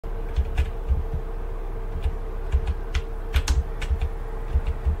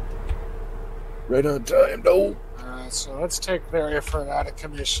Right on time, no. Alright, so let's take their effort out of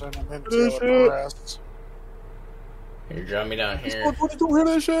commission and then deal with the rest. Here, drop me down here. What don't hear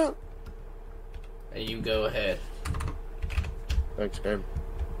that shit? Hey, you go ahead. Thanks, game.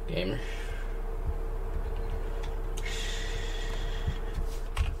 Gamer.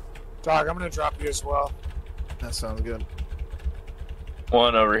 Dog, I'm gonna drop you as well. That sounds good.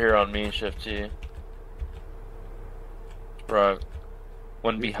 One over here on me, shift T. Right.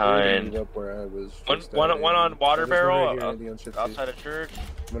 One behind. Up where I was One on water barrel right here, outside of church.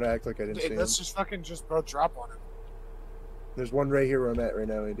 I'm gonna act like I didn't see Hey, him. let's just fucking just both drop on him. There's one right here where I'm at right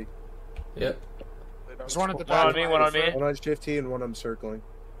now, Andy. Yep. There's one at the One back. on me, one on me. One on shift T and one I'm circling.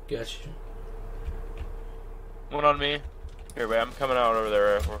 Gotcha. One on me. Here, wait, I'm coming out over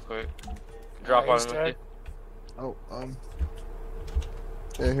there real quick. Drop on him. dead. Oh,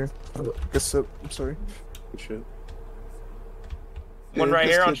 yeah, here. Guess so. I'm sorry. Good shit. One Dude, right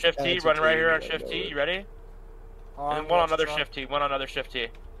this here on kid shift T, adds one a right here on tree, shift I T. know You ready? Oh, And I'm one on gonna another drop. shift T. One on another shift T.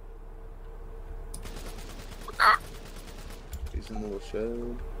 He's in the little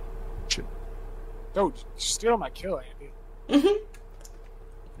shed. Dude, steal my kill, Andy.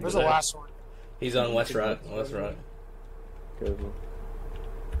 Where's the last one? He's on West Rock. West Rock. Careful.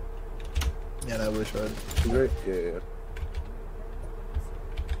 Yeah, that was right. He's right? Yeah.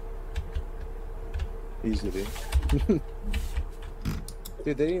 Easily.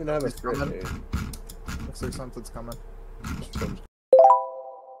 Dude, they didn't even have a threat. Looks like something's coming.